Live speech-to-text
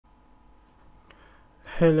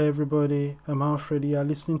Hello everybody, I'm Alfred. You are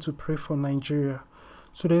listening to Pray for Nigeria.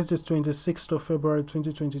 Today is the 26th of February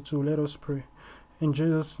 2022. Let us pray. In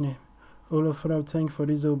Jesus' name. Oh Lord, Father, I thank you for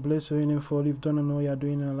this day. Bless your name for all you've done and all you are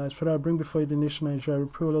doing in our lives. Father, I bring before you the nation Nigeria. We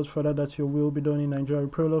pray, Lord, Father, that your will be done in Nigeria. We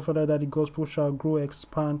pray, Lord, Father, that the gospel shall grow,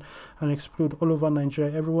 expand, and explode all over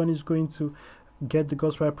Nigeria. Everyone is going to get the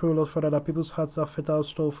gospel. I pray, Lord, Father, that people's hearts are fertile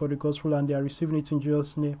store for the gospel and they are receiving it in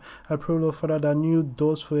Jesus' name. I pray, Lord, Father, that new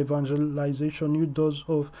doors for evangelization, new doors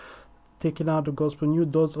of taking out the gospel, new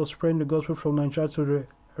doors of spreading the gospel from Nigeria to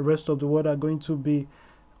the rest of the world are going to be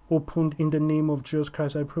opened in the name of Jesus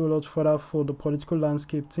Christ. I pray, Lord, Father, for the political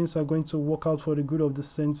landscape. Things are going to work out for the good of the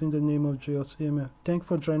saints in the name of Jesus. Amen. Thank you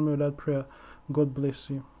for joining me with that prayer. God bless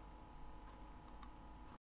you.